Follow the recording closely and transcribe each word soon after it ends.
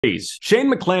Ace.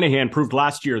 Shane McClanahan proved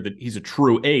last year that he's a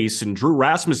true ace, and Drew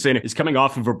Rasmussen is coming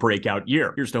off of a breakout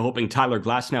year. Here's to hoping Tyler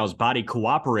Glasnow's body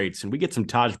cooperates and we get some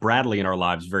Taj Bradley in our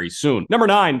lives very soon. Number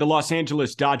 9, the Los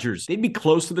Angeles Dodgers. They'd be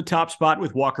close to the top spot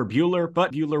with Walker Buehler,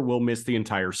 but Buehler will miss the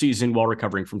entire season while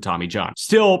recovering from Tommy John.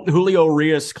 Still, Julio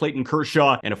Urias, Clayton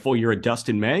Kershaw, and a full year of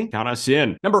Dustin May? Count us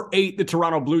in. Number 8, the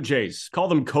Toronto Blue Jays. Call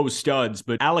them co-studs,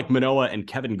 but Alek Manoah and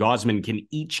Kevin Gausman can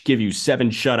each give you 7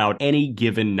 shutout any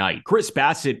given night. Chris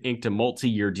Bassett inked a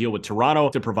multi-year deal with Toronto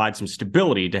to provide some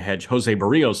stability to hedge Jose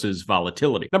Barrios'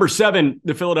 volatility. Number 7,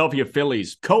 the Philadelphia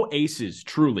Phillies. Co-aces,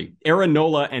 truly. Aaron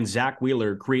Nola and Zach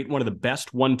Wheeler create one of the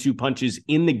best 1-2 punches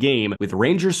in the game, with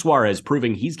Ranger Suarez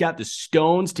proving he's got the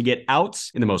stones to get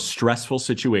outs in the most stressful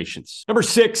situations. Number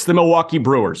 6, the Milwaukee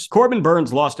Brewers. Corbin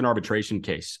Burns lost an arbitration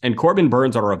case, and Corbin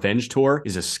Burns on a revenge tour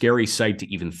is a scary sight to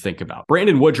even think about.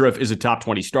 Brandon Woodruff is a top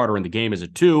 20 starter in the game as a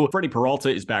 2. Freddie Peralta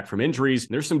is back from injuries,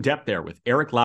 and there's some depth there with Aaron